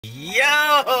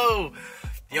Yo,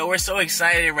 we're so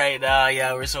excited right now.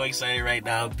 Yeah, we're so excited right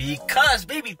now because,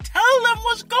 baby, tell them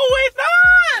what's going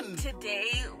on.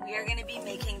 Today, we are going to be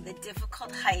making the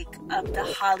difficult hike up the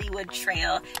Hollywood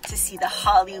Trail to see the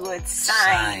Hollywood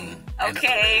sign.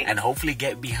 Okay? And hopefully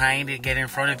get behind it, get in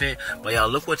front of it. But y'all,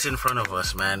 look what's in front of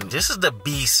us, man. This is the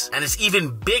beast, and it's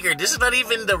even bigger. This is not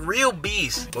even the real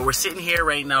beast. But we're sitting here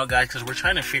right now, guys, because we're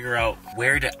trying to figure out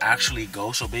where to actually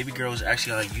go. So baby girl is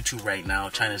actually on YouTube right now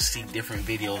trying to see different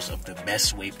videos of the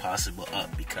best way possible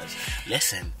up, because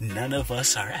listen, none of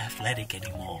us are athletic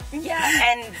anymore. Yeah,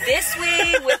 and this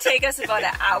way would take us about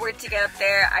an hour to get up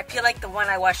there. I feel like the one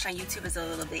I watched on YouTube is a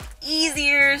little bit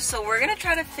easier, so we're gonna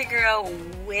try to figure out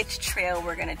which trail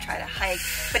we're gonna try to hike.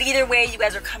 But either way, you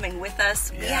guys are coming with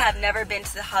us. We have never been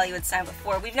to the Hollywood sign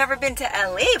before. We've never been to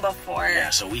LA before. Yeah,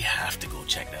 so we have to go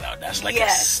check that out. That's like a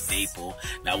staple.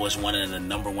 That was one of the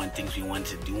 #1 things we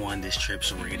wanted to do on this trip,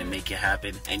 so we're gonna make it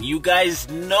happen. And you guys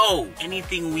know,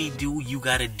 anything we do, you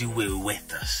gotta do it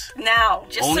with us. Now,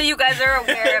 just so you guys are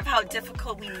aware of how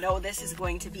difficult we know this is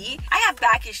going to be, I have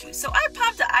back issues, so I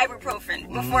popped an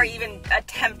ibuprofen before even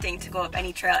attempting to go up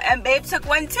any trail, and babe took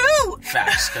one too.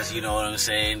 Facts, because you know what I'm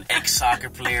saying, ex-soccer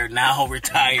player, now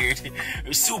retired,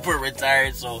 super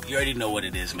retired, so you already know what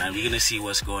it is, man. We're gonna see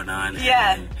what's going on,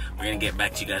 and we're gonna get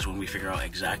back to you guys when we figure out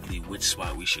exactly which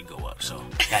spot we should go up. So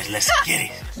guys, let's get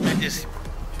it. This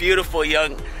beautiful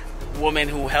young woman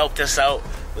who helped us out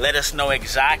let us know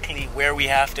exactly where we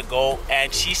have to go,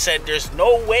 and she said there's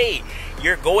no way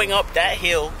you're going up that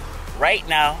hill right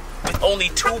now with only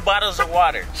 2 bottles of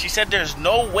water. She said there's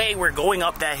no way we're going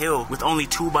up that hill with only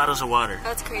 2 bottles of water.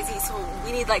 That's crazy. So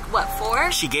we need like what,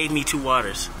 4? She gave me 2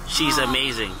 waters. She's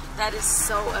amazing. That is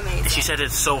so amazing. She said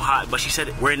it's so hot, but she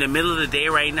said we're in the middle of the day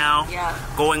right now. Yeah.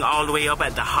 Going all the way up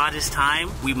at the hottest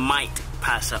time, we might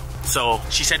pass up. So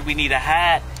she said we need a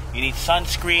hat, you need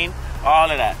sunscreen,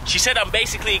 all of that. She said I'm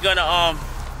basically gonna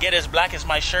get as black as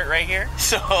my shirt right here.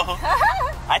 So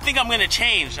I think I'm gonna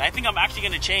change. I think I'm actually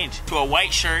gonna change to a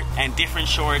white shirt and different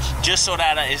shorts, just so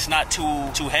that it's not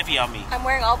too heavy on me. I'm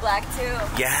wearing all black too.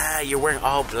 Yeah, you're wearing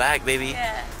all black, baby.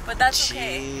 Yeah, but that's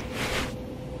okay.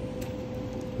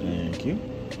 Thank you.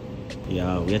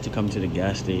 Yeah, we had to come to the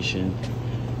gas station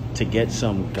to get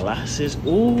some glasses.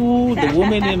 Ooh, the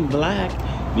woman in black.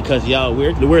 Because y'all,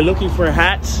 we're looking for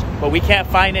hats, but we can't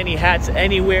find any hats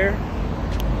anywhere.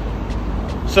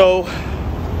 So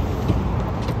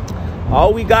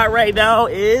all we got right now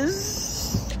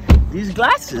is these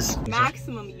glasses.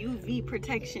 Maximum UV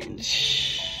protection.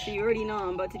 So you already know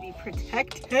I'm about to be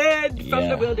protected from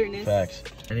the wilderness. Facts.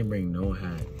 I didn't bring no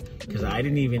hat because I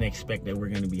didn't even expect that we're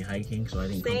gonna be hiking, so I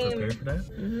didn't come prepared for that.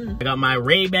 I got my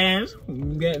Ray-Bans.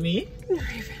 You get me?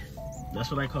 That's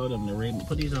what I call them, the Ray.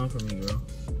 Put these on for me, girl.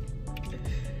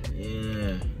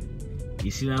 Yeah.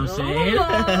 You see what I'm saying?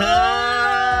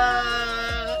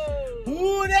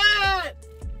 Who that?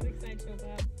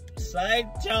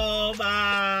 Sideshow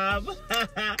Bob.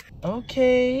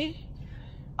 Okay.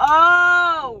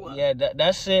 Oh. Yeah,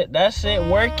 that's it. That's it.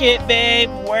 Work it, babe.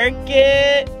 Work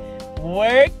it.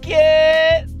 Work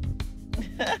it.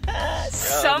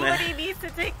 Somebody needs to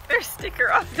take their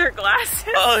sticker off their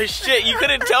glasses. Oh shit, you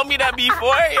couldn't tell me that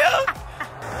before, yo.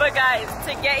 But guys,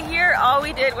 to get here, all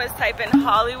we did was type in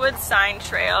Hollywood sign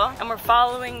trail, and we're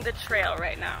following the trail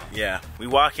right now. Yeah, we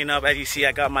walking up. As you see,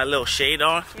 I got my little shade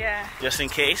on. Yeah. Just in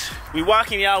case. We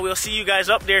walking, y'all. We'll see you guys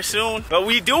up there soon. But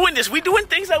we doing this. We doing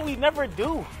things that we never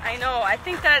do. I know. I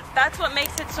think that's what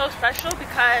makes it so special,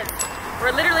 because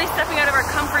we're literally stepping out of our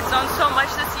comfort zone so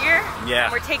much this year. Yeah.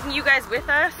 And we're taking you guys with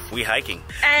us. We hiking.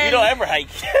 And we don't ever hike.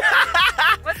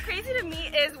 What's crazy to me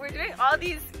is we're doing all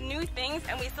these new things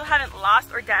and we still haven't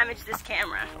lost or damaged this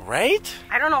camera. Right?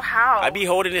 I don't know how. I'd be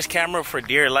holding this camera for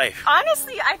dear life.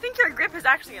 Honestly, I think your grip is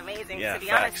actually amazing, to be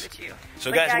honest with you.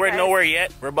 So guys, we're nowhere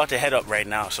yet. We're about to head up right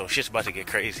now, so shit's about to get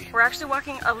crazy. We're actually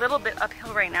walking a little bit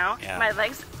uphill right now. Yeah. My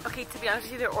legs, okay, to be honest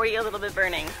with you, they're already a little bit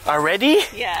burning. Already?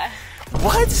 Yeah.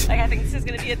 What? Like, I think this is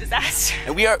gonna be a disaster.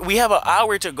 And we have an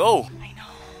hour to go. I know.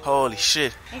 Holy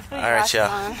shit. All right,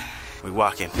 y'all. We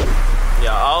walking.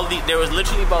 Yeah, there was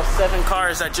literally about 7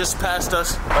 cars that just passed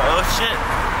us. Oh shit.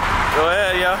 Go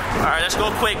ahead, yeah. All right, let's go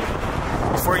quick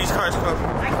before these cars come.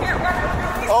 I can't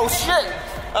run. Oh shit.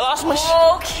 I lost my shit.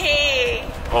 Okay.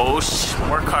 Oh shit.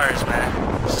 More cars, man.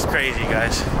 This is crazy,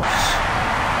 guys.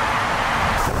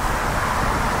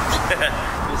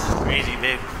 This is crazy,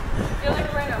 babe. I feel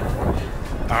like we're in a movie.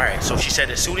 Alright, so she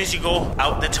said as soon as you go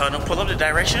out the tunnel, pull up the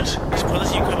directions. As soon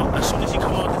as you come out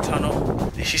the tunnel,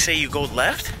 did she say you go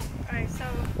left? Alright, so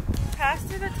pass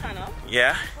through the tunnel.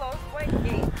 Yeah. Closed white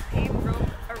gate, paved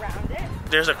road around it.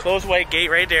 There's a closed white gate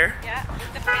right there. Yeah,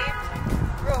 with the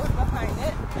paved road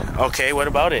Okay, what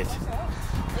about it?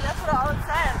 That's what all it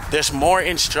says. There's more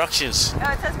instructions.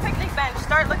 It says picnic bench.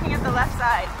 Start looking at the left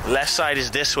side. Left side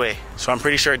is this way. So I'm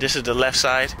pretty sure this is the left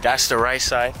side. That's the right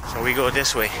side. So we go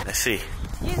this way. Let's see.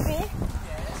 Excuse me.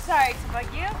 Sorry to bug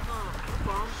you.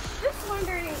 Just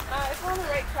wondering if we're on the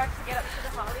right track to get up to the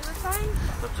Hollywood sign?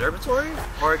 The observatory?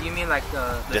 Or do you mean like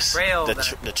the trail?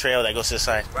 The trail that goes to the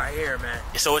side. Right here, man.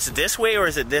 So it's this way or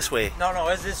is it this way? No,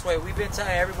 it's this way. We've been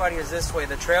telling everybody it's this way.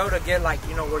 The trail to get like,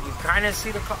 you know, where you kind of see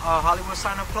the Hollywood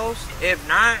sign up close. If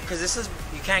not, because this is,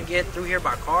 you can't get through here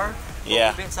by car.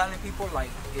 Yeah. We've been telling people like,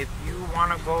 if you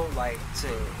want to go like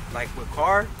with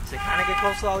car to kind of get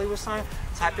close to the Hollywood sign,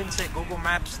 type into Google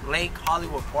Maps Lake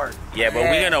Hollywood Park. Yeah, but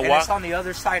we're gonna walk. It's on the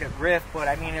other side of Reafe, but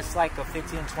I mean it's like a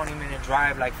 15-20 minute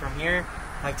drive, like from here,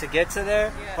 like to get to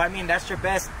there. Yeah. But I mean that's your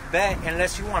best bet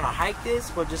unless you want to hike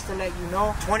this. But just to let you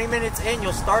know, 20 minutes in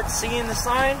you'll start seeing the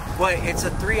sign, but it's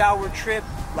a 3-hour trip,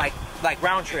 like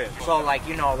round trip. So like,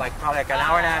 you know, like probably like an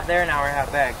hour and a half there, an hour and a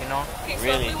half back, you know. Okay,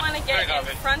 so if we want to get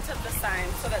in front of the sign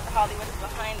so that the Hollywood is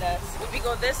behind us, would we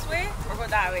go this way or go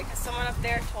that way? Because someone up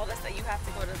there told us that you have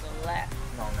to go to the left.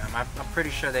 No, ma'am, I'm pretty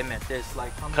sure they meant this.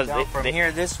 Like coming down from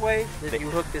here this way, then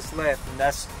you hook this left, and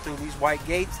that's through these white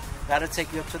gates. That'll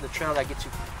take you up to the trail that gets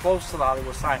you close to the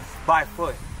Hollywood sign by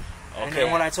foot. Okay. And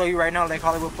then what I told you right now, Lake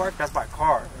Hollywood Park, that's by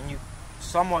car, and you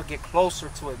somewhat get closer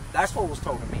to it. That's what was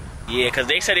told to me. Yeah, because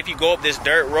they said if you go up this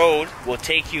dirt road, we'll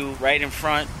take you right in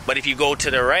front. But if you go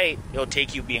to the right, it'll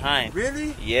take you behind.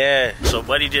 Really? Yeah. So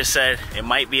Buddy just said it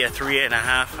might be a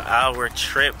 3.5-hour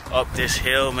trip up this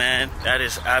hill, man. That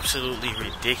is absolutely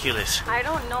ridiculous. I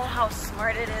don't know how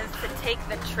smart it is to take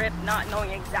the trip not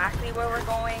knowing exactly where we're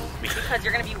going because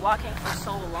you're going to be walking for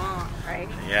so long, right?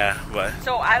 Yeah, but...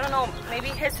 So I don't know, maybe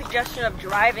his suggestion of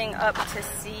driving up to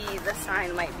see the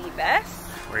sign might be best.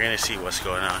 We're going to see what's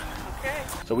going on. Okay.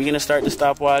 So we're gonna start the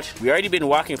stopwatch. We already been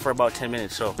walking for about 10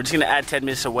 minutes, so we're just gonna add 10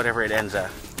 minutes to whatever it ends at.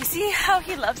 You see how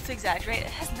he loves to exaggerate? It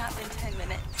has not been 10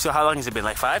 minutes. So how long has it been,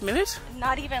 like 5 minutes?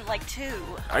 Not even like 2.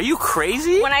 Are you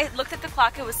crazy? When I looked at the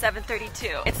clock, it was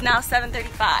 7:32. It's now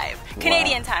 7:35.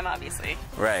 Canadian time, obviously.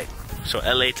 Right. So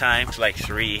LA time is like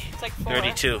 3:32. It's like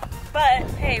 4. But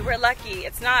hey, we're lucky.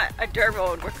 It's not a dirt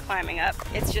road we're climbing up.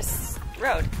 It's just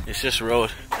road. It's just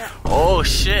road. Yeah. Oh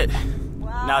shit.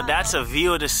 Wow. Now that's a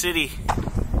view of the city.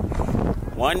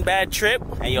 One bad trip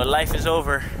and your life is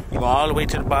over. You go all the way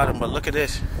to the bottom, but look at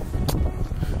this.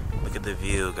 Look at the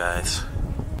view, guys.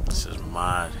 This is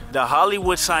mad. The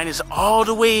Hollywood sign is all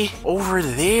the way over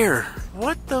there.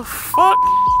 What the fuck?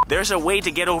 There's a way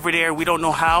to get over there. We don't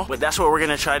know how, but that's what we're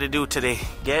gonna try to do today.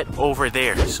 Get over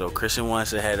there. So Kristen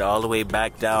wants to head all the way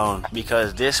back down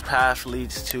because this path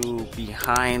leads to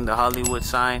behind the Hollywood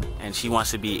sign, and she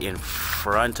wants to be in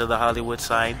front of the Hollywood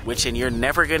sign, which and you're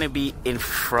never gonna be in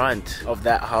front of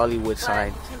that Hollywood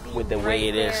sign with the way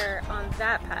it is. On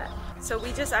that path. So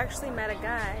we just actually met a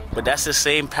guy. But that's the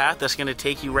same path that's gonna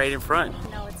take you right in front.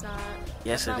 No, it's not.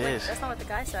 Yes, it is. That's not what the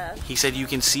guy said. He said you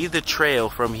can see the trail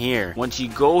from here. Once you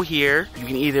go here, you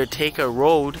can either take a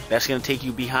road that's going to take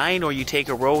you behind, or you take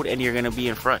a road and you're going to be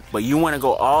in front. But you want to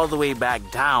go all the way back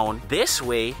down this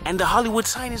way, and the Hollywood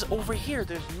sign is over here.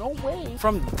 There's no way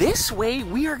from this way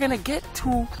we are going to get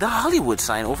to the Hollywood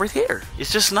sign over here.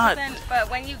 It's just not. But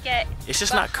when you get, it's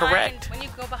just not correct. When you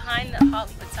go behind the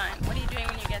Hollywood sign, what are you doing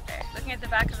when you get there? Looking at the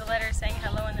back of the letter saying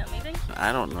hello and then leaving?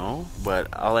 I don't know,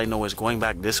 but all I know is going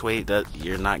back this way, that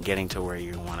you're not getting to where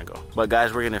you want to go. But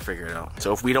guys, we're gonna figure it out.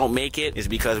 So if we don't make it, it's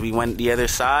because we went the other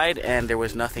side and there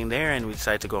was nothing there and we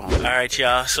decided to go home. All right,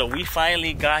 y'all, so we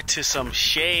finally got to some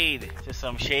shade.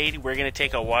 We're gonna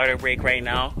take a water break right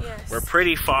now. Yes. We're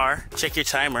pretty far. Check your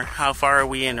timer. How far are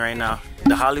we in right now?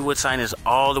 The Hollywood sign is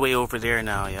all the way over there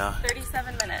now, y'all.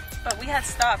 37 minutes, but we had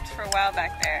stopped for a while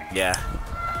back there. Yeah.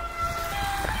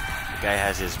 Guy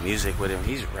has his music with him.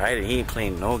 He's riding. He ain't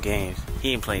playing no games.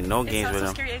 He ain't playing no games with him.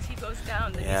 It's so scary as he goes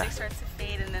down. The music starts to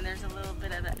fade, and then there's a little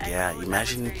bit of the echo. Yeah,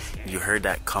 imagine you heard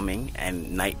that coming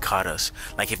and night caught us.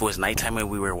 Like if it was nighttime when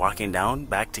we were walking down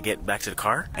back to get back to the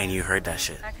car, and you heard that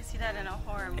shit. I could see that in a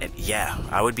horror movie. Yeah,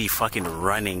 I would be fucking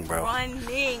running, bro.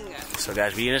 Running. So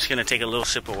guys, we're just gonna take a little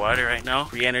sip of water right now.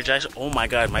 Re-energize. Oh my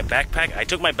god, my backpack. I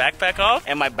took my backpack off,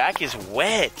 and my back is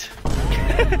wet.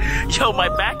 Yo,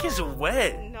 my back is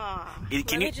wet. Nah.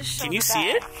 Can you see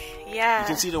it? Yeah. You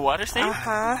can see the water stain?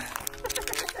 Uh-huh.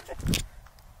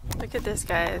 Look at this,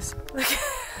 guys. Look.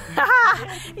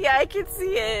 Yeah, I can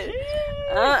see it.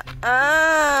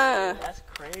 That's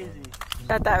crazy.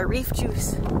 Got that Reafe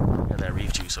juice. Got that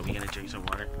Reafe juice, so we're gonna drink some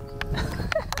water.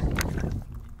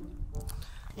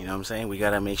 You know what I'm saying? We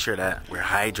gotta make sure that we're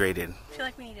hydrated. I feel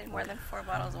like we needed more than 4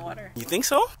 bottles of water. You think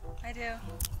so? I do.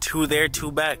 2 there,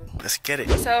 2 back. Let's get it.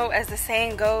 So as the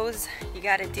saying goes, you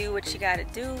gotta do what you gotta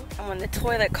do, and when the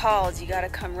toilet calls, you gotta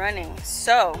come running.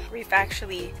 So Reafe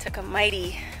actually took a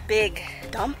mighty big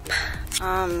dump.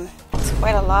 It's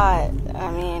quite a lot.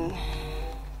 I mean,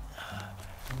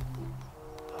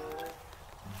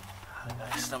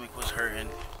 my stomach was hurting.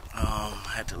 I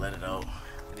had to let it out.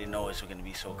 I didn't know it was gonna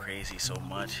be so crazy, so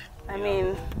much. I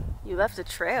mean, you left a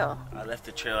trail. I left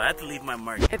the trail. I had to leave my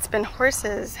mark. It's been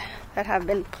horses that have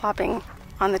been plopping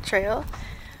on the trail.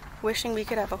 Wishing we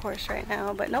could have a horse right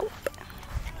now, but nope.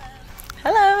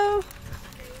 Hello.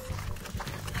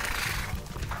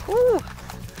 Woo.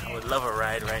 I would love a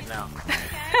ride right now.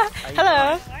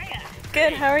 Hello.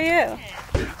 Good, how are you?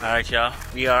 Alright, y'all.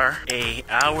 We are an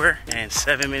hour and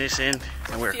 7 minutes in,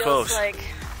 and we're close. Feels like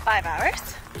 5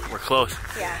 hours. We're close.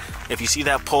 Yeah. If you see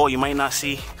that pole, you might not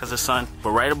see because of the sun,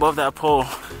 but right above that pole,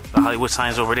 the Hollywood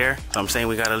sign's over there. So I'm saying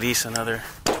we got at least another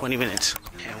 20 minutes,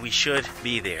 and we should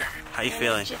be there. How you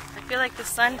feeling? I feel like the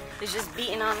sun is just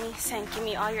beating on me, saying, give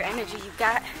me all your energy you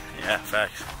got. Yeah,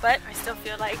 facts. But I still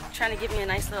feel like trying to give me a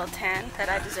nice little tan that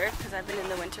I deserve because I've been in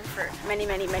the winter for many,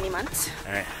 many, many months.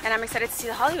 All right. And I'm excited to see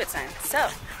the Hollywood sign, so.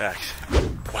 Facts.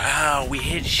 Wow, we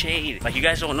hit shade. Like, you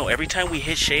guys don't know, every time we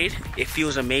hit shade, it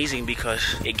feels amazing because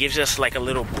it gives us like a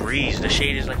little breeze. The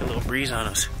shade is like a little breeze on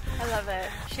us. I love it.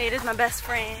 Shade is my best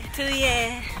friend. To the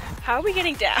end. How are we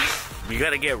getting down? We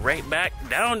gotta get right back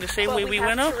down the same way we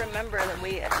went up. We have to remember the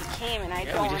way that we came, and I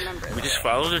don't remember. We just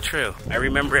follow the trail. I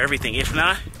remember everything. If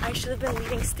not, I should have been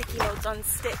leaving sticky notes on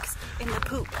sticks in the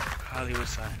poop. Hollywood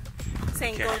sign.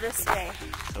 Saying go this way.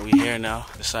 So we here now.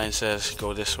 The sign says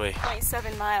go this way.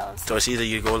 0.7 miles. So it's either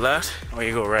you go left or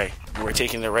you go right. We're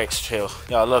taking the right trail.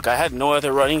 Y'all look, I had no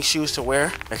other running shoes to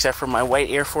wear except for my white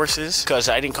Air Forces because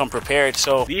I didn't come prepared.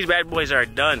 So these bad boys are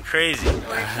done. Crazy.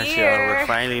 We're here. We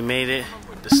finally made it.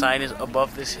 The sign is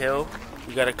above this hill.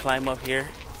 We gotta climb up here.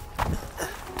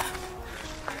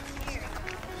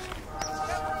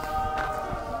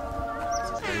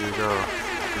 There you go.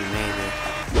 We made it.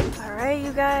 Alright,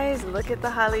 you guys, look at the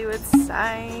Hollywood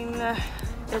sign.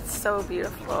 It's so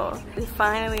beautiful. We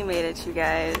finally made it, you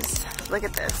guys. Look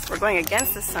at this. We're going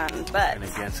against the sun, but We're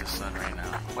against the sun right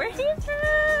now. we're here.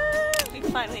 We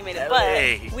finally made it.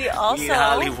 LA. But we also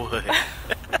Hollywood.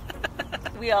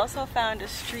 we also found a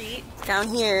street down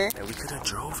here that we could have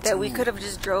drove that we could have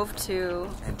just drove to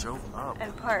and drove up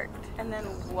and parked and then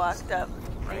walked up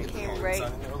and came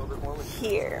right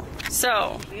here.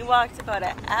 So we walked about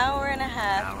an hour and a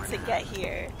half to get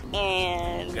here,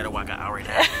 and we gotta walk an hour and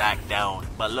a half back down.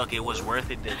 But look, it was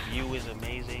worth it. The view is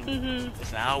amazing.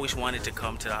 Listen, I always wanted to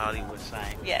come to the Hollywood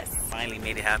sign. Yes. Finally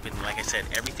made it happen. Like I said,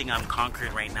 everything I'm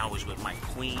conquering right now is with my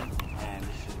queen, and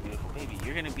this is beautiful. Baby,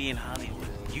 you're gonna be in Hollywood.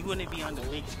 You're gonna be on the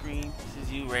big screen. This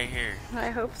is you right here. I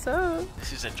hope so.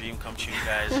 This is a dream come true,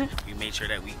 guys. We made sure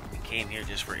that we came here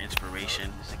just for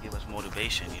inspiration, just to give us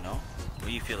motivation, you know? What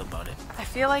do you feel about it? I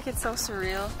feel like it's so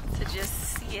surreal to just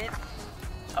see it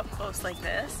up close like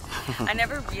this. I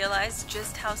never realized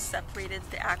just how separated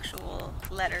the actual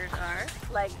letters are.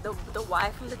 Like the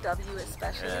Y from the W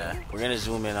especially. Yeah. We're gonna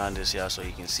zoom in on this, y'all, so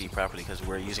you can see properly because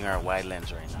we're using our wide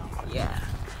lens right now. Yeah.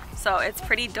 So it's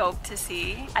pretty dope to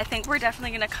see. I think we're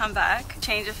definitely gonna come back,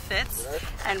 change of fits,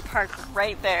 and park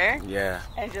right there. Yeah.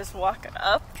 And just walk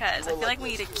up, because I feel like we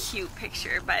need a cute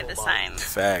picture by the sign.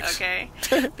 Facts. Okay?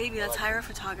 Baby, let's hire a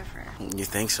photographer. You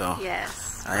think so?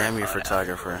 Yes. I am your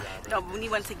photographer. No, but we need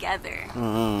one together.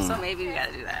 So maybe we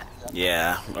gotta do that.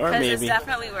 Yeah, or Because maybe. it's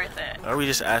definitely worth it. Or we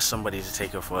just ask somebody to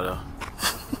take a photo.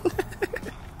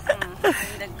 We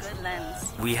need a good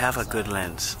lens. We have a good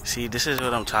lens. See, this is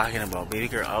what I'm talking about. Baby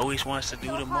girl always wants to do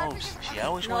the most. She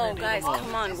always wants to do guys, the most.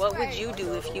 come on. What would you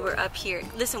do if you were up here?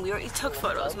 Listen, we already took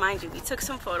photos, mind you. We took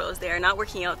some photos. They are not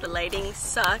working out. The lighting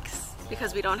sucks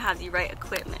because we don't have the right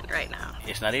equipment right now.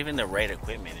 It's not even the right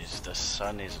equipment. It's the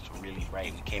sun is really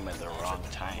right. We came at the wrong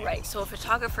time. Right, so a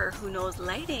photographer who knows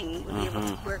lighting would be able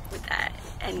to work with that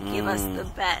and give us the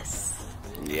best.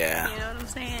 Yeah. You know what I'm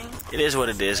saying? It is what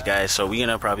it is, guys. So we're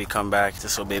gonna probably come back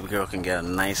just so baby girl can get a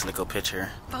nice little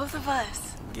picture. Both of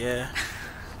us. Yeah.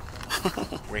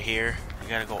 We're here. We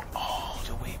gotta go all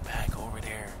the way back over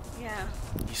there. Yeah.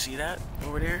 You see that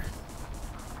over there?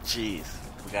 Jeez.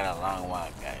 We got a long walk,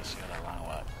 guys. We got a long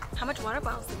walk. How much water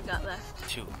bottles do we got left?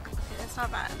 2. Okay, that's not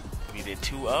bad. We did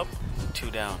 2 up, 2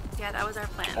 down. Yeah, that was our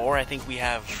plan. Or I think we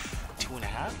have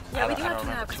 2.5. Yeah, we do have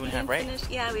 2.5. 2.5, right?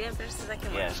 Yeah, we didn't finish the second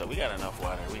one. Yeah, so we got enough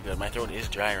water. We good. My throat is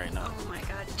dry right now. Oh my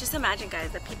god. Just imagine,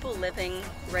 guys, that people living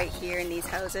right here in these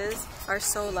houses are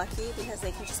so lucky because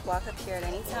they can just walk up here at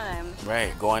any time.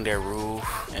 Right, go on their roof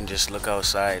and just look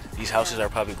outside. These houses are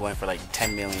probably going for like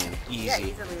 10 million, easy. Yeah,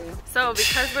 easily. So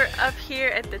because we're up here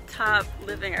at the top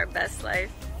living our best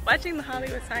life, watching the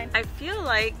Hollywood sign, I feel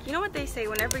like, you know what they say,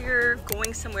 whenever you're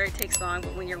going somewhere it takes long,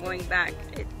 but when you're going back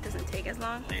it doesn't take as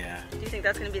long? Yeah. Do you think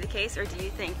that's going to be the case, or do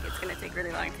you think it's going to take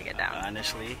really long to get down?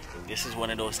 Honestly, this is one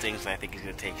of those things that I think is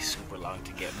going to take super long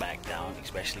to get back down,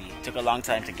 especially, it took a long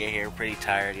time to get here, pretty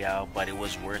tired, y'all, but it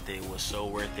was worth it. It was so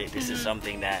worth it. This is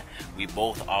something that we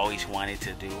both always wanted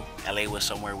to do. LA was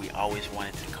somewhere we always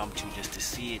wanted to come to just to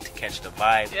see it, to catch the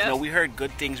vibe. Yep. You know, we heard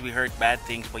good things, we heard bad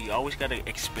things, but you always got to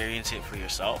experience it for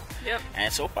yourself. Yep.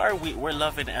 And so far, we're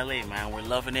loving LA, man. We're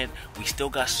loving it. We still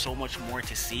got so much more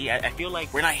to see. I feel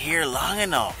like we're not here long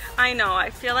enough. I know.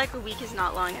 I feel like a week is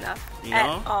not long enough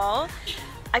at all.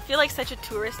 I feel like such a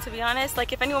tourist, to be honest.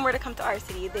 Like, if anyone were to come to our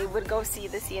city, they would go see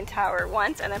the CN Tower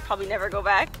once and then probably never go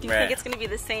back. Do you think it's going to be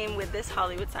the same with this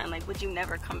Hollywood sign? Like, would you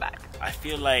never come back? I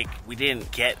feel like we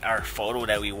didn't get our photo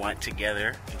that we want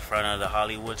together in front of the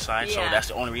Hollywood sign, so that's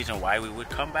the only reason why we would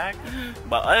come back.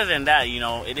 But other than that, you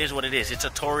know, it is what it is. It's a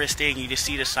tourist thing. You just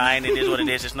see the sign. It is what it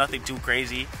is. It's nothing too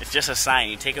crazy. It's just a sign.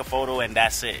 You take a photo and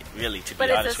that's it, really, to be honest with you.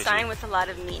 But it's a sign with a lot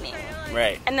of meaning.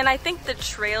 Right. And then I think the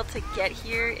trail to get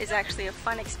here is actually a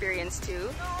fun experience too.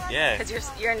 Yeah.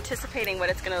 Because you're anticipating what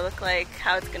it's gonna look like,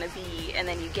 how it's gonna be, and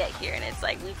then you get here and it's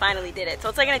like, we finally did it. So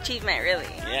it's like an achievement, really.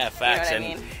 Yeah, facts. You know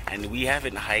what I mean? And we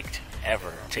haven't hiked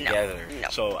ever together. No.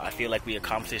 So I feel like we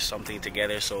accomplished something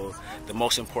together. So the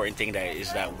most important thing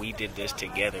is that we did this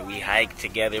together. We hiked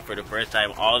together for the first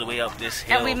time all the way up this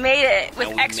hill. And we made it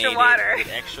with extra water.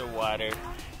 With extra water.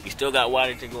 We still got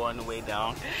water to go on the way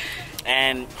down.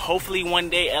 And hopefully one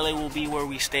day LA will be where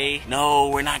we stay. No,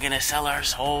 we're not gonna sell our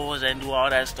souls and do all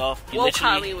that stuff. Woke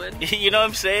Hollywood. You know what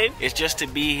I'm saying? It's just to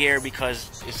be here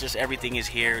because it's just everything is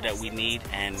here that we need.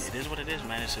 And it is what it is,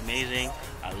 man. It's amazing.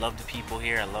 I love the people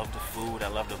here. I love the food. I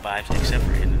love the vibes, except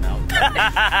for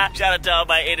In-N-Out. Shout out to all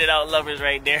my In-N-Out lovers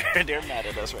right there. They're mad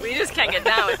at us right now. We just can't get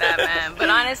down with that, man. But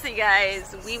honestly,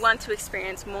 guys, we want to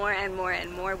experience more and more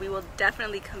and more. We will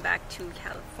definitely come back to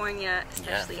California,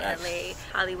 especially LA,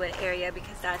 Hollywood area,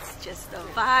 because that's just the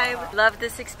vibe. Love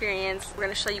this experience. We're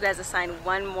gonna show you guys a sign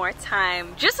one more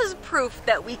time, just as proof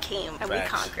that we came and we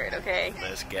conquered, okay?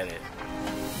 Let's get it.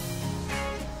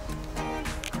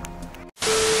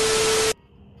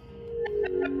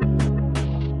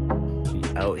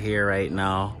 Out here right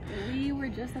now. We were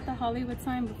just at the Hollywood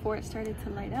sign before it started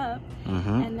to light up,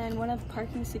 and then one of the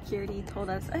parking security told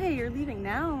us, hey, you're leaving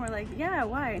now? And we're like, yeah,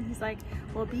 why? And he's like,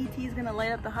 well, BT's gonna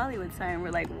light up the Hollywood sign. And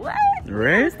we're like, what?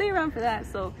 Right? Stay around for that.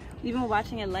 So we've been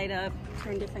watching it light up,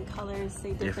 turn different colors,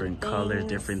 say different colors,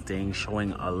 different things,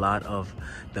 showing a lot of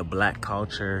the black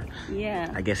culture.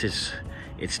 Yeah. I guess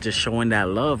it's just showing that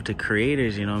love to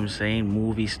creators, you know what I'm saying?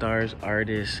 Movie stars,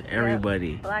 artists,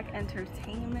 everybody. Black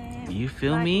entertainment. You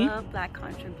feel black me? Love, black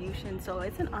contribution. So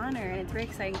it's an honor and it's very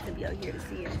exciting to be out here to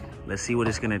see it. Let's see what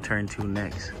it's gonna turn to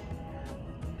next.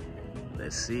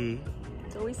 Let's see.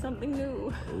 It's always something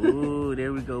new. Ooh,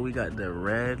 there we go. We got the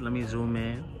red. Let me zoom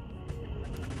in.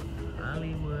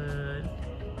 Hollywood.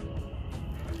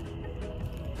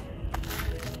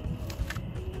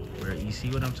 Where you see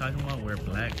what I'm talking about? Where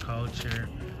black culture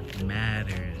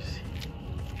matters.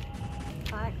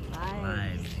 Black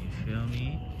lives. You feel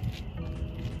me?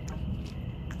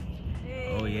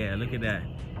 Oh yeah, look at that.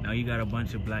 Now you got a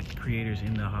bunch of black creators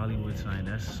in the Hollywood sign.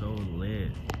 That's so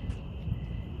lit.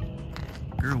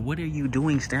 Girl, what are you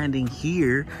doing standing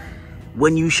here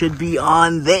when you should be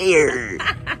on there?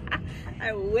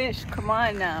 I wish. Come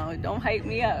on now. Don't hype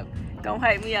me up. Don't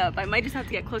hype me up. I might just have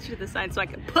to get closer to the sign so I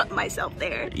can put myself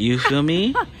there. You feel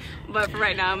me? But for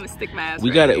right now, I'm gonna stick my ass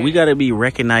we gotta be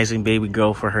recognizing baby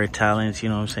girl for her talents. You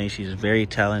know what I'm saying? She's very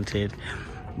talented.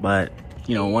 But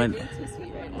you know,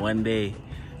 one day,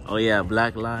 oh yeah,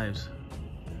 black lives,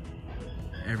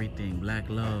 everything, black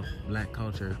love, black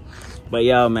culture. But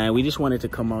yeah, man, we just wanted to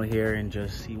come out here and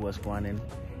just see what's going on.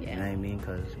 Yeah. You know what I mean?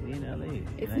 Because we in LA.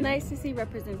 It's nice to see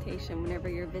representation whenever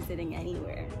you're visiting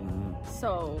anywhere.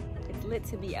 So it's lit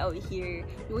to be out here.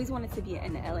 We always wanted to be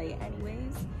in LA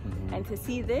anyways. And to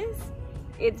see this,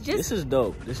 it's just... This is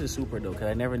dope. This is super dope because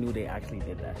I never knew they actually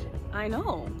did that shit. I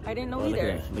know. I didn't know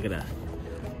either. Look at that.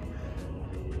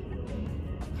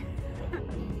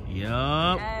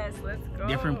 Yup. Yes, let's go.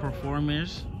 Different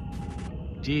performers.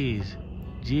 Jeez.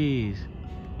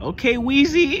 Okay,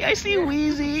 Wheezy. I see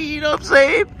Wheezy. You know what I'm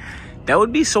saying? That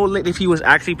would be so lit if he was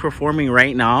actually performing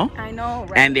right now. I know,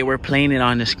 right? And they were playing it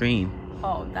on the screen.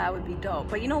 Oh, that would be dope.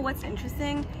 But you know what's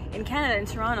interesting? In Canada, in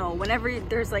Toronto, whenever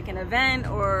there's like an event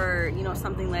or, you know,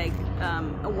 something like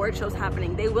award shows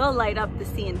happening, they will light up the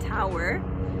CN Tower,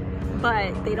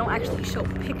 but they don't actually show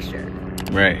picture.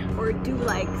 Right. Or do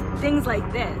like things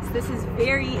like this. This is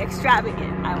very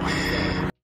extravagant, I want to say.